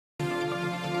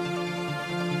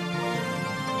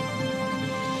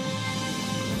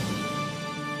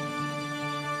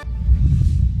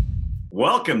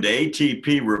Welcome to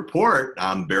ATP Report.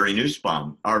 I'm Barry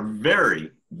Nussbaum. Our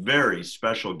very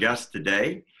special guest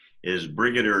today is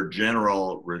Brigadier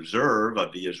General Reserve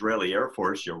of the Israeli Air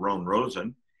Force, Yaron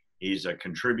Rosen. He's a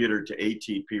contributor to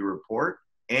ATP Report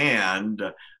and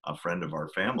a friend of our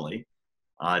family,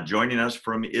 joining us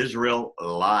from Israel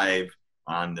live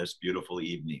on this beautiful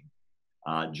evening.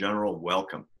 General,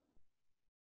 welcome.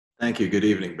 Thank you. Good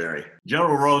evening, Barry.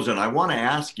 General Rosen, I want to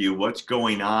ask you what's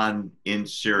going on in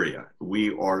Syria.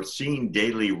 We are seeing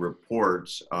daily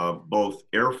reports of both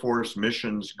Air Force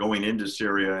missions going into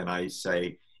Syria, and I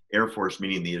say Air Force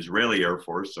meaning the Israeli Air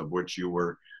Force, of which you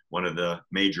were one of the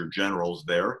major generals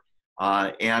there,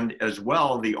 and as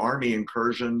well the Army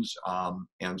incursions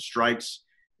and strikes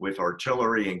with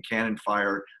artillery and cannon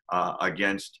fire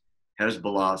against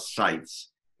Hezbollah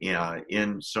sites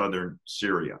in southern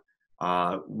Syria.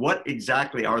 What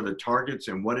exactly are the targets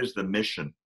and what is the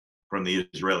mission from the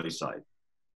Israeli side?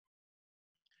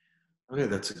 Okay,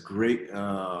 that's a great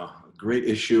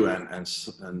issue,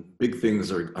 and big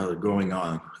things are going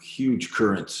on. Huge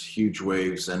currents, huge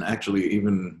waves, and actually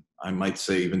even, I might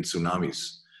say, even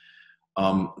tsunamis.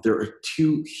 There are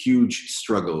two huge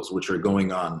struggles which are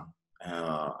going on,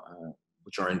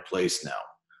 which are in place now.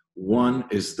 One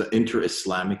is the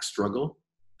inter-Islamic struggle,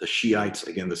 the Shiites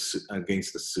against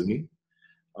the Sunni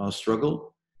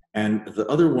struggle. And the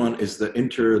other one is the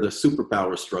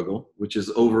superpower struggle, which is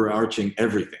overarching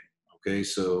everything. Okay,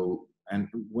 so, and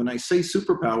when I say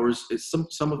superpowers, it's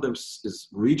some of them is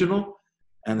regional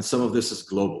and some of this is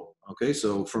global. Okay,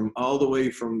 so from all the way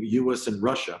from US and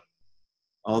Russia,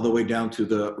 all the way down to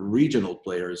the regional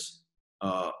players,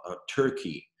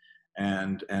 Turkey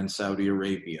and Saudi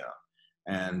Arabia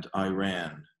and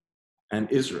Iran and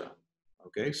Israel.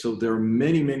 Okay, so there are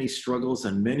many struggles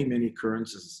and many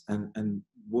currents, and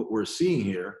what we're seeing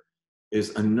here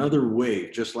is another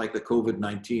wave, just like the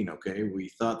COVID-19. Okay, we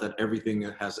thought that everything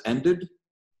has ended,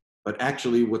 but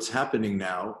actually what's happening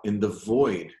now in the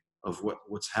void of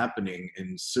what's happening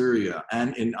in Syria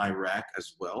and in Iraq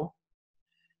as well,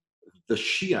 the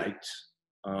Shiites,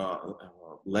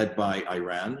 led by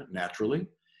Iran, naturally,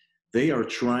 they are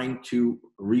trying to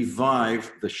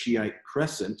revive the Shiite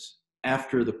crescent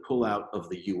after the pullout of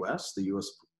the U.S.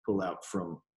 Pullout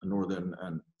from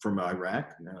from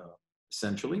Iraq,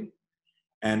 essentially.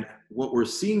 And what we're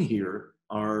seeing here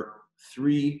are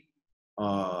three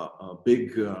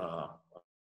big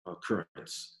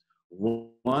currents.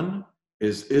 One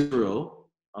is Israel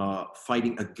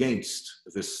fighting against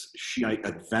this Shiite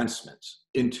advancement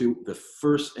into the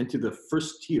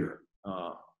first tier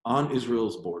on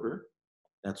Israel's border.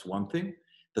 That's one thing.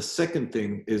 The second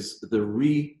thing is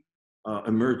the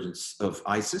emergence of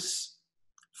ISIS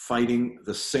fighting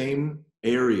the same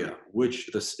area which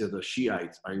the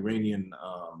Shiite Iranian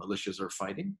militias are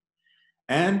fighting.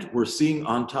 And we're seeing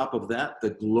on top of that the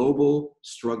global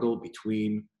struggle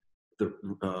between the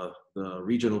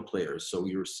regional players. So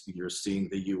you're seeing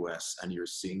the US and you're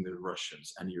seeing the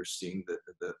Russians and you're seeing the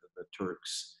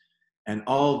Turks. And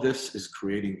all this is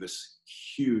creating this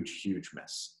huge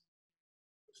mess.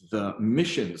 The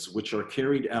missions which are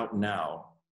carried out now,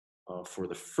 for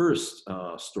the first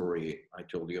story I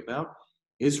told you about,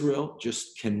 Israel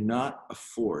just cannot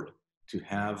afford to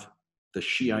have the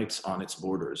Shiites on its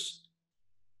borders.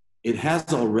 It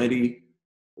has already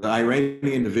the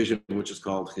Iranian division, which is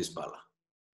called Hezbollah.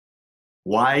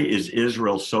 Why is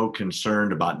Israel so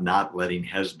concerned about not letting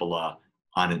Hezbollah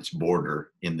on its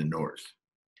border in the north?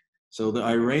 So the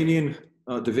Iranian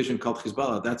division called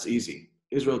Hezbollah, that's easy.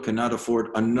 Israel cannot afford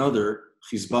another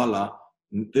Hezbollah,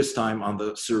 this time on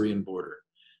the Syrian border.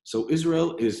 So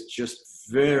Israel is just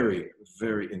very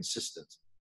insistent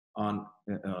on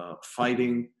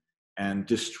fighting and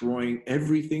destroying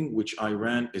everything which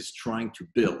Iran is trying to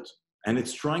build. And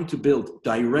it's trying to build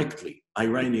directly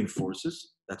Iranian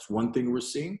forces. That's one thing we're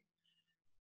seeing.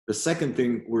 The second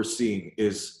thing we're seeing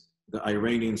is the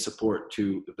Iranian support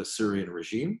to the Syrian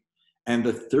regime. And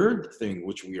the third thing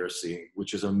which we are seeing,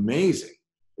 which is amazing,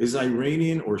 is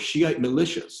Iranian or Shiite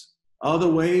militias all the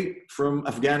way from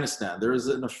Afghanistan. There is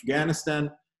an Afghani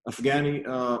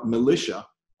militia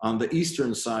on the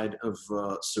eastern side of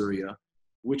Syria,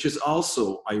 which is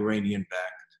also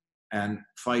Iranian-backed and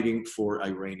fighting for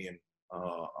Iranian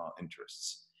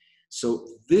interests. So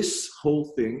this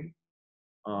whole thing,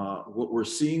 what we're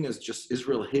seeing is just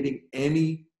Israel hitting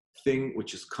anything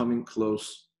which is coming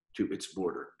close to its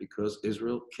border, because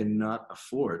Israel cannot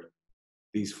afford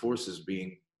these forces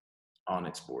being on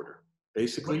its border.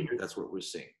 Basically, that's what we're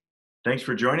seeing. Thanks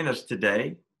for joining us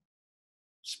today.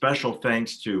 Special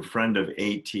thanks to friend of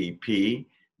ATP,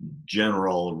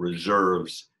 General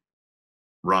Reserves,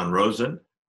 Yaron Rosen.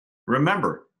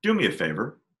 Remember, do me a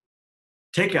favor,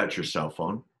 take out your cell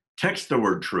phone, text the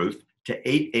word truth to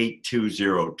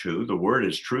 88202. The word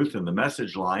is truth in the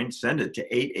message line. Send it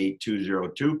to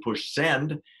 88202, push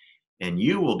send, and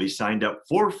you will be signed up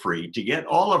for free to get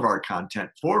all of our content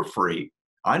for free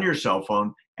on your cell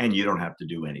phone, and you don't have to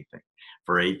do anything.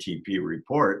 For ATP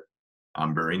Report,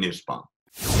 I'm Barry Nussbaum.